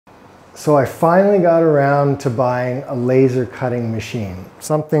So I finally got around to buying a laser cutting machine,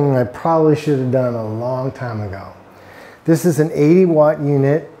 something I probably should have done a long time ago. This is an 80-watt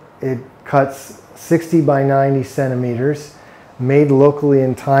unit. It cuts 60 by 90 centimeters, made locally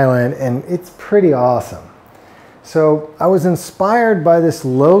in Thailand, and it's pretty awesome. So I was inspired by this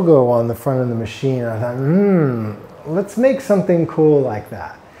logo on the front of the machine. I thought, let's make something cool like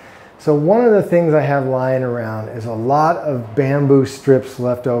that. So one of the things I have lying around is a lot of bamboo strips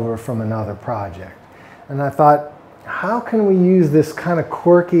left over from another project. And I thought, how can we use this kind of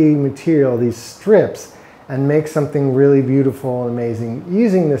quirky material, these strips, and make something really beautiful and amazing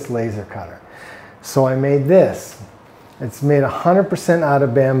using this laser cutter? So I made this. It's made 100% out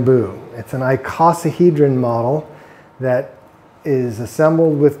of bamboo. It's an icosahedron model that is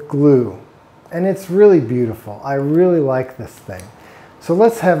assembled with glue. And it's really beautiful. I really like this thing. So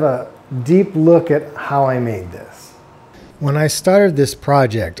let's have a deep look at how I made this. When I started this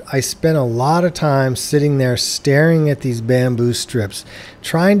project, I spent a lot of time sitting there staring at these bamboo strips,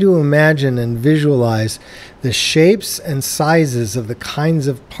 trying to imagine and visualize the shapes and sizes of the kinds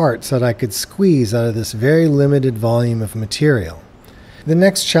of parts that I could squeeze out of this very limited volume of material. The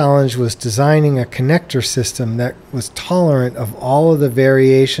next challenge was designing a connector system that was tolerant of all of the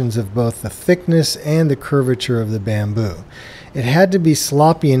variations of both the thickness and the curvature of the bamboo. It had to be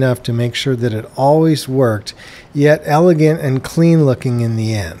sloppy enough to make sure that it always worked, yet elegant and clean looking in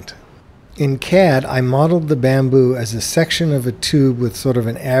the end. In CAD, I modeled the bamboo as a section of a tube with sort of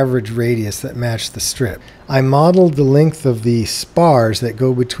an average radius that matched the strip. I modeled the length of the spars that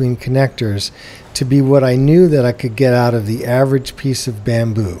go between connectors to be what I knew that I could get out of the average piece of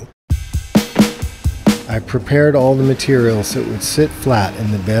bamboo. I prepared all the materials so it would sit flat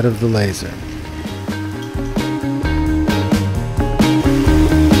in the bed of the laser.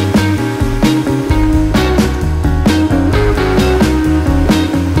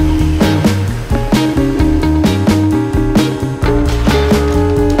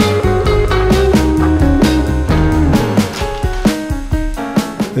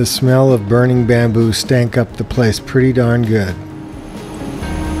 The smell of burning bamboo stank up the place pretty darn good.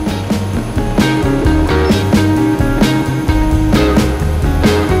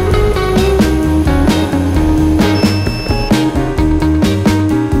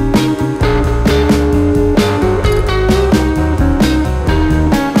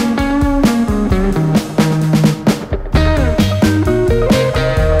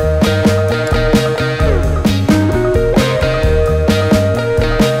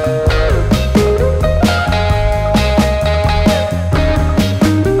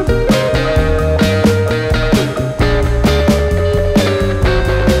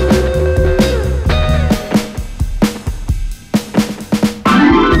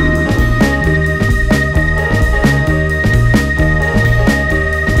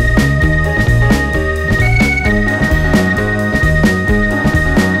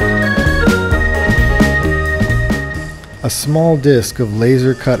 A small disc of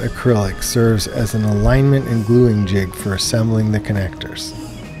laser-cut acrylic serves as an alignment and gluing jig for assembling the connectors.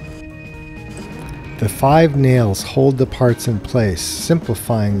 The 5 nails hold the parts in place,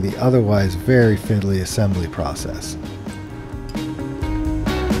 simplifying the otherwise very fiddly assembly process.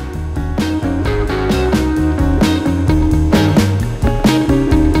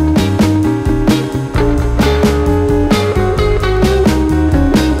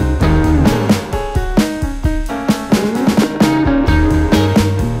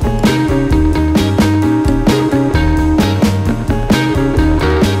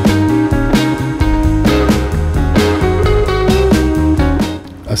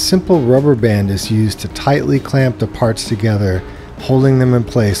 A simple rubber band is used to tightly clamp the parts together, holding them in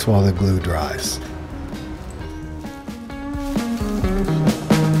place while the glue dries.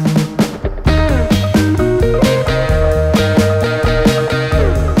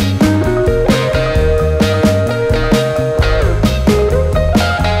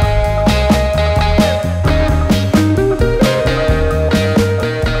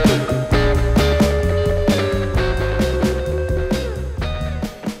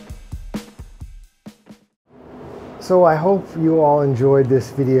 So I hope you all enjoyed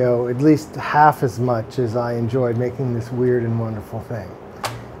this video at least half as much as I enjoyed making this weird and wonderful thing.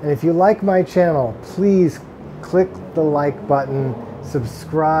 And if you like my channel, please click the like button,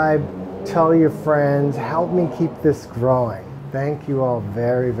 subscribe, tell your friends, help me keep this growing. Thank you all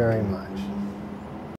very, very much.